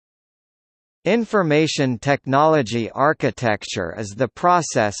Information technology architecture is the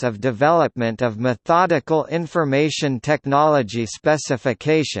process of development of methodical information technology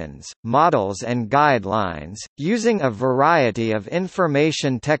specifications, models and guidelines, using a variety of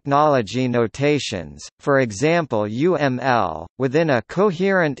information technology notations, for example UML, within a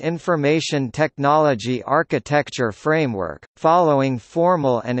coherent information technology architecture framework, following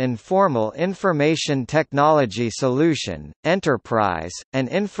formal and informal information technology solution, enterprise, and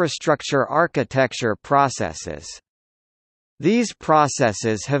infrastructure architecture processes. These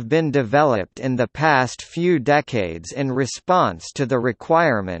processes have been developed in the past few decades in response to the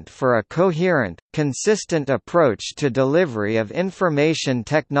requirement for a coherent, consistent approach to delivery of information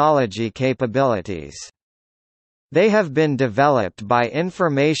technology capabilities. They have been developed by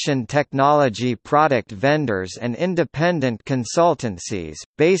information technology product vendors and independent consultancies,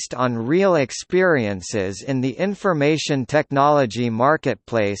 based on real experiences in the information technology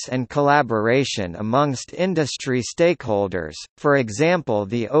marketplace and collaboration amongst industry stakeholders, for example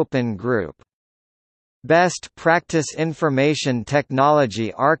the Open Group. Best practice information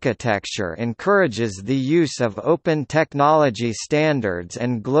technology architecture encourages the use of open technology standards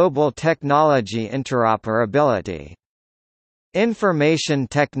and global technology interoperability. Information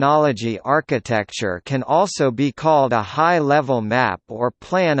technology architecture can also be called a high-level map or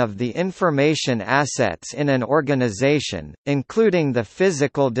plan of the information assets in an organization, including the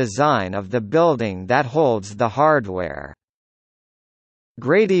physical design of the building that holds the hardware.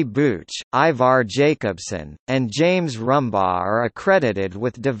 Grady Booch, Ivar Jacobson, and James Rumbaugh are accredited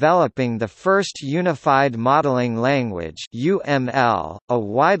with developing the first Unified Modeling Language (UML), a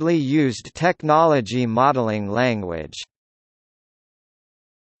widely used technology modeling language.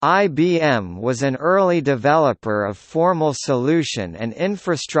 IBM was an early developer of formal solution and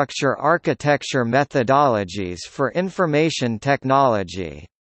infrastructure architecture methodologies for information technology.